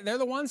 But they're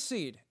the 1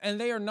 seed, and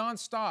they are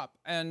nonstop,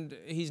 and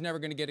he's never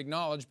going to get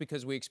acknowledged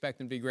because we expect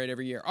him to be great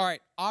every year. All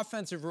right,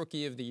 Offensive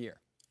Rookie of the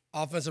Year.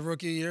 Offensive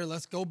Rookie of the Year,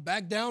 let's go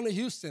back down to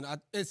Houston.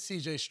 It's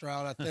C.J.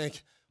 Stroud, I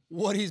think,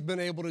 what he's been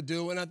able to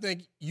do. And I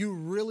think you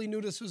really knew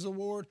this was an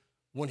award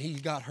when he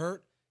got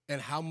hurt and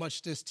how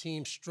much this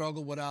team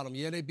struggled without him.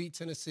 Yeah, they beat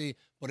Tennessee,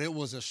 but it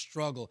was a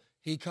struggle.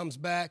 He comes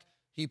back,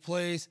 he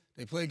plays,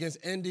 they play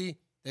against Indy,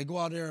 they go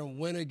out there and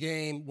win a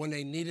game when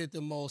they need it the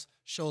most,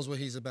 shows what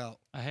he's about.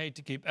 I hate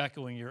to keep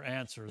echoing your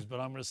answers, but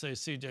I'm going to say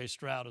C.J.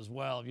 Stroud as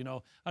well. You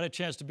know, I had a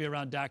chance to be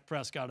around Dak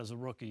Prescott as a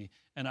rookie,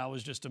 and I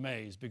was just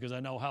amazed because I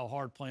know how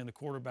hard playing the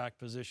quarterback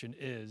position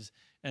is.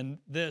 And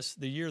the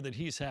year that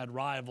he's had,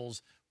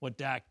 rivals what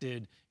Dak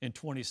did in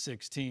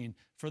 2016.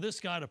 For this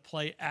guy to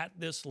play at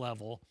this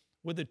level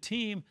with a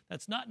team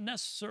that's not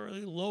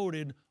necessarily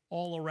loaded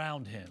all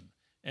around him,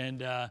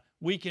 and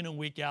week in and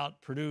week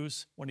out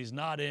produce. When he's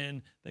not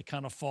in, they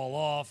kind of fall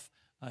off.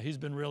 He's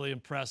been really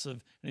impressive,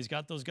 and he's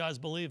got those guys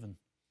believing.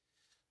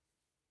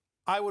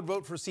 I would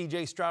vote for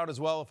C.J. Stroud as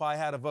well if I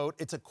had a vote.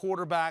 It's a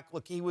quarterback.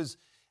 Look,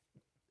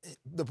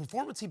 the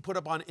performance he put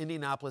up on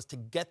Indianapolis to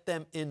get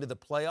them into the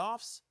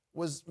playoffs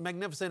was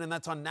magnificent, and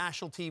that's on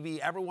national TV.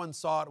 Everyone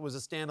saw it. It was a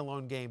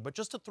standalone game. But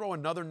just to throw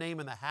another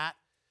name in the hat,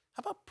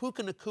 how about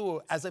Puka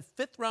Nacua, as a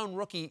fifth-round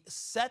rookie,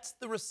 sets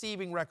the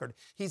receiving record?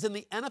 He's in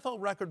the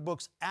NFL record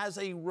books as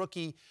a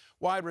rookie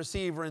wide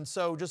receiver. And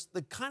so just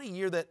the kind of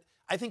year that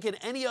I think in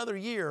any other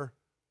year,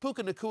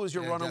 Puka Nacua is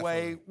your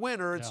runaway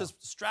winner. It's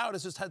just Stroud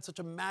has just had such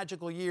a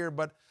magical year,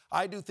 but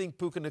I do think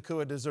Puka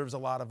Nacua deserves a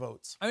lot of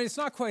votes. I mean, it's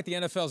not quite the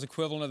NFL's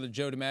equivalent of the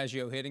Joe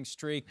DiMaggio hitting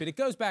streak, but it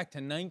goes back to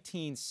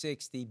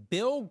 1960.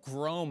 Bill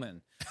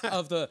Groman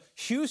of the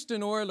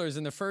Houston Oilers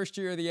in the first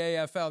year of the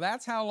AFL.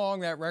 That's how long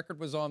that record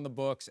was on the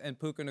books, and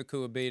Puka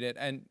Nacua beat it.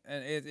 And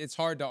it's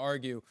hard to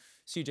argue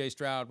C.J.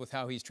 Stroud with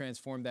how he's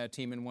transformed that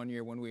team in 1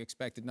 year when we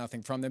expected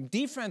nothing from them.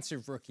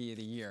 Defensive Rookie of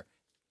the Year.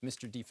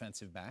 Mr.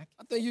 Defensive Back.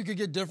 I think you could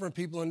get different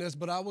people in this,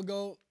 but I would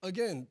go,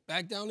 again,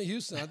 back down to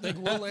Houston. I think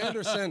Will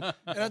Anderson,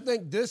 and I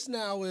think this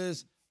now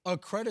is a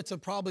credit to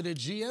probably the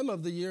GM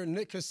of the year,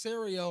 Nick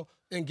Caserio,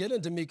 and getting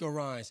DeMeco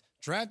Ryans,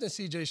 drafting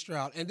C.J.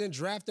 Stroud, and then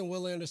drafting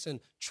Will Anderson,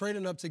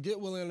 trading up to get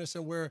Will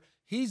Anderson, where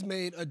he's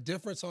made a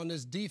difference on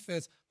this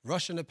defense,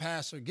 rushing the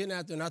passer, getting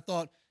out there. And I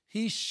thought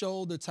he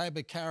showed the type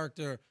of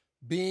character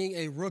being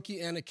a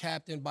rookie and a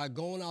captain by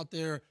going out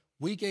there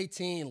Week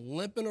 18,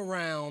 limping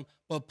around,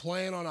 but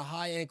playing on a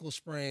high ankle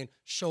sprain,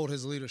 showed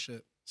his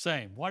leadership.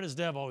 Same. Why does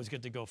Dev always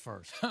get to go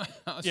first? Sorry.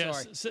 I'll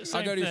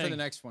go to you for the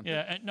next one.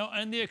 Yeah,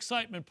 and the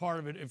excitement part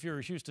of it, if you're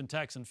a Houston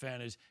Texan fan,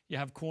 is you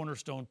have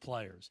cornerstone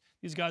players.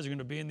 These guys are going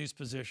to be in these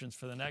positions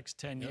for the next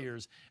 10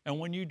 years. And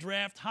when you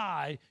draft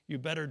high, you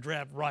better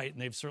draft right,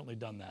 and they've certainly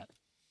done that.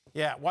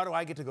 Yeah, why do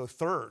I get to go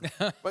third?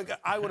 But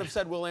I would have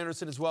said Will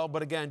Anderson as well.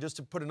 But again, just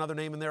to put another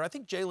name in there, I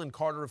think Jalen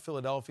Carter of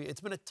Philadelphia.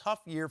 It's been a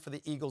tough year for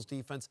the Eagles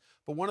defense,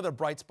 but one of their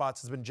bright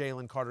spots has been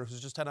Jalen Carter, who's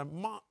just had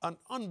an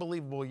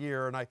unbelievable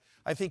year, and I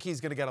think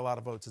he's going to get a lot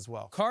of votes as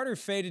well. Carter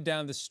faded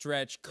down the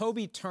stretch.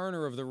 Kobe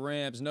Turner of the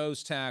Rams,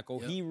 nose tackle,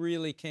 he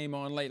really came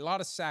on late. A lot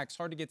of sacks.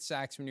 Hard to get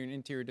sacks when you're an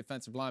interior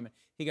defensive lineman.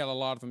 He got a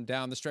lot of them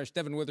down the stretch.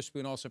 Devin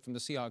Witherspoon, also from the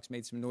Seahawks,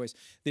 made some noise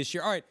this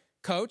year. All right,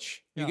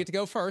 Coach, you get to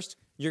go first.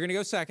 You're going to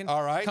go second.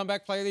 All right.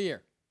 Comeback Player of the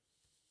Year.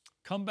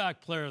 Comeback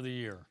Player of the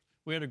Year.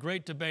 We had a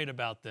great debate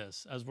about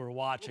this as we're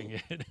watching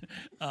it.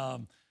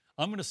 I'm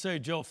going to say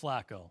Joe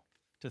Flacco.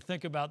 To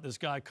think about this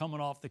guy coming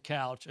off the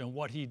couch and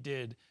what he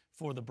did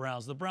for the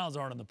Browns. The Browns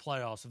aren't in the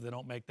playoffs if they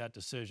don't make that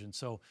decision.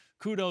 So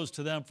kudos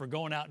to them for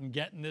going out and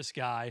getting this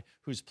guy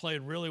who's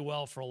played really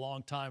well for a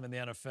long time in the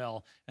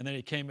NFL, and then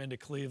he came into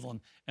Cleveland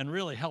and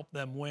really helped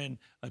them win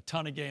a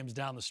ton of games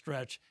down the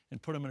stretch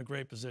and put them in a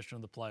great position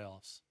in the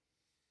playoffs.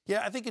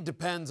 Yeah, I think it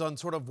depends on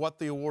sort of what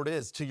the award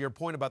is, to your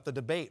point about the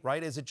debate,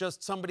 right? Is it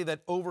just somebody that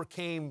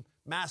overcame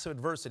massive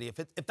adversity?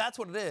 If that's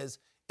what it is,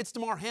 it's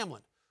Damar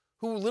Hamlin,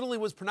 who literally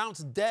was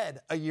pronounced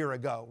dead a year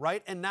ago,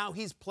 right? And now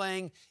he's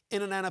playing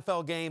in an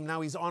NFL game.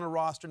 Now he's on a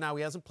roster. Now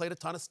he hasn't played a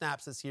ton of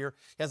snaps this year.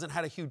 He hasn't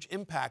had a huge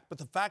impact. But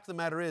the fact of the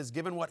matter is,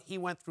 given what he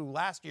went through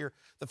last year,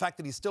 the fact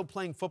that he's still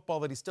playing football,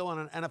 that he's still on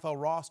an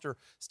NFL roster,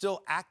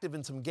 still active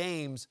in some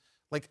games,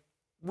 like,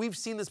 we've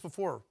seen this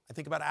before. I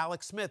think about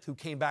Alex Smith, who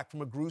came back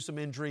from a gruesome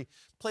injury,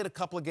 played a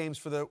couple of games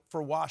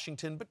for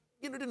Washington, but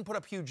didn't put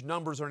up huge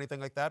numbers or anything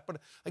like that.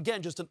 But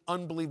again, just an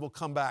unbelievable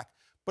comeback.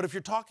 But if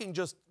you're talking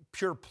just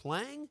pure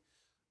playing,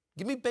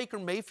 give me Baker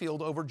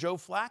Mayfield over Joe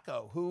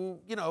Flacco, who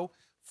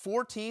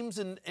 4 teams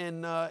in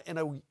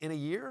a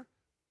year,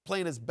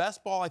 playing his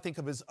best ball, I think,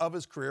 of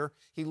his career.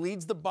 He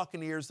leads the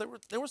Buccaneers.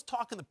 There was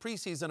talk in the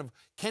preseason of,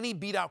 can he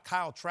beat out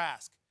Kyle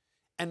Trask?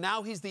 And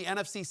now he's the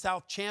NFC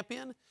South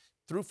champion.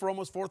 Threw for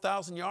almost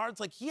 4,000 yards.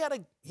 Like, he had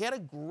a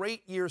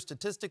great year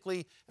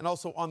statistically and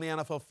also on the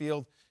NFL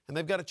field. And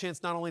they've got a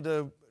chance not only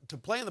to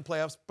play in the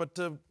playoffs, but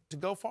to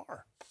go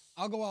far.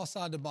 I'll go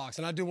outside the box,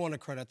 and I do want to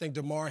credit. I think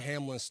Damar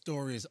Hamlin's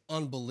story is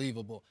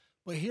unbelievable.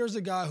 But here's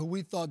a guy who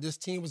we thought this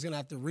team was going to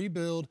have to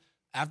rebuild.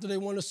 After they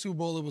won the Super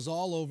Bowl, it was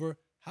all over.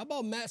 How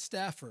about Matt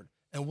Stafford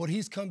and what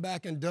he's come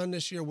back and done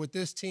this year with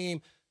this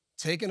team,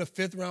 taking a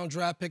 5th-round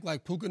draft pick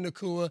like Puka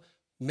Nacua,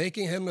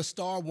 making him a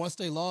star once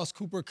they lost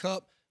Cooper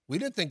Kupp? We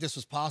didn't think this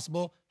was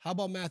possible. How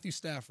about Matthew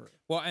Stafford?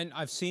 Well, and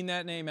I've seen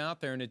that name out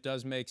there, and it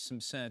does make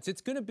some sense.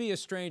 It's going to be a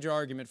strange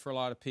argument for a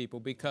lot of people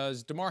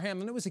because Damar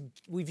Hamlin,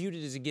 we viewed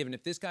it as a given.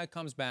 If this guy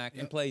comes back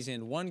and plays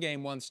in 1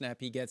 game, 1 snap,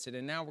 he gets it.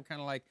 And now we're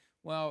kind of like,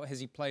 well, has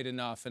he played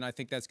enough? And I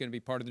think that's going to be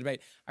part of the debate.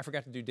 I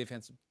forgot to do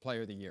Defensive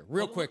Player of the Year.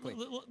 Real quickly.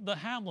 The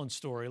Hamlin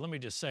story, let me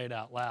just say it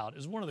out loud,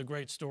 is one of the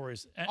great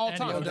stories all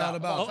time, no doubt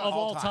about it. of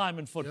all time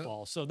in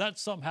football. Yep. So that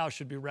somehow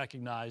should be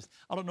recognized.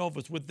 I don't know if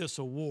it's with this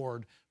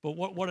award, but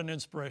what an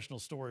inspirational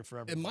story for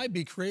everyone. It might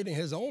be creating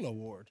his own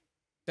award.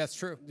 That's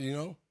true.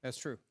 That's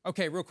true.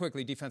 Okay, real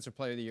quickly, Defensive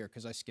Player of the Year,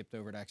 because I skipped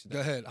over it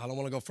accidentally. Go ahead. I don't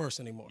want to go first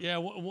anymore. Yeah,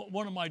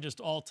 one of my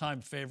just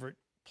all-time favorite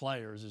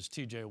players is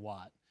T.J.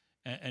 Watt.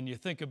 And you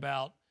think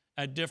about,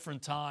 at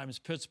different times,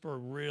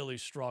 Pittsburgh really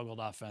struggled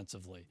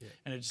offensively. Yeah.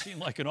 And it seemed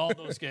like in all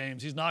those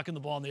games, he's knocking the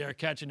ball in the air,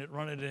 catching it,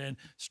 running it in,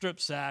 strip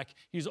sack.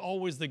 He's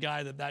always the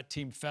guy that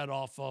team fed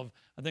off of.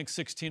 I think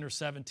 16 or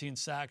 17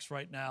 sacks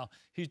right now.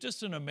 He's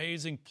just an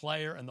amazing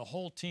player, and the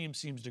whole team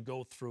seems to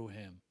go through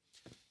him.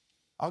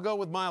 I'll go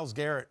with Myles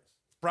Garrett.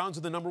 Browns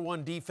are the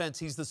 #1 defense.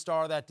 He's the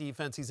star of that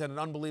defense. He's had an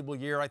unbelievable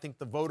year. I think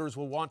the voters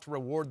will want to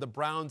reward the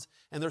Browns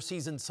and their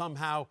season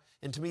somehow.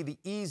 And to me, the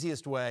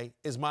easiest way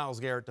is Myles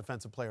Garrett,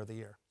 Defensive Player of the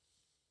Year.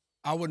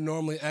 I would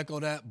normally echo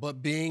that,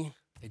 but being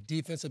a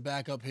defensive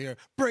back up here,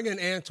 bringing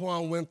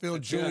Antoine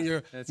Winfield Jr.,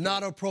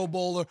 not a Pro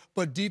Bowler,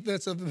 but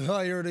Defensive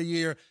Player of the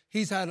Year.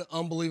 He's had an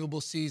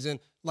unbelievable season.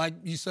 Like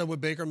you said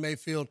with Baker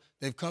Mayfield,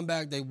 they've come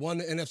back, they won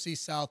the NFC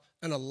South,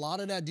 and a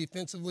lot of that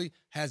defensively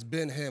has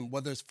been him,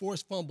 whether it's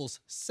forced fumbles,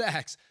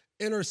 sacks,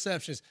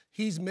 interceptions.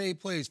 He's made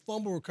plays,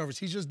 fumble recoveries.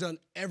 He's just done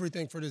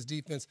everything for this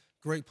defense.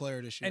 Great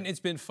player this year. And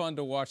it's been fun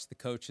to watch the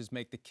coaches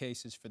make the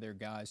cases for their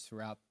guys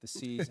throughout the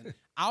season.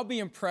 I'll be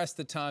impressed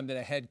the time that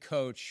a head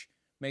coach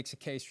makes a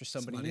case for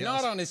somebody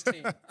not on his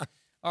team.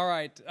 All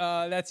right,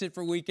 that's it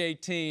for Week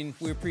 18.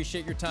 We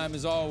appreciate your time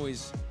as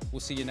always. We'll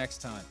see you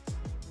next time.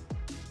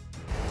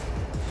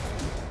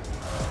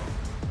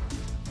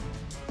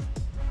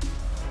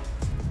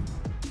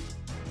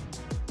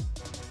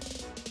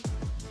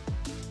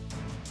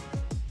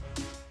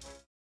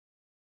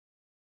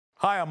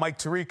 Hi, I'm Mike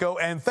Tirico,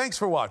 and thanks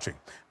for watching.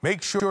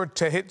 Make sure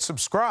to hit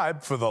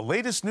subscribe for the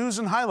latest news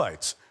and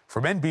highlights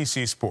from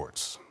NBC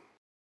Sports.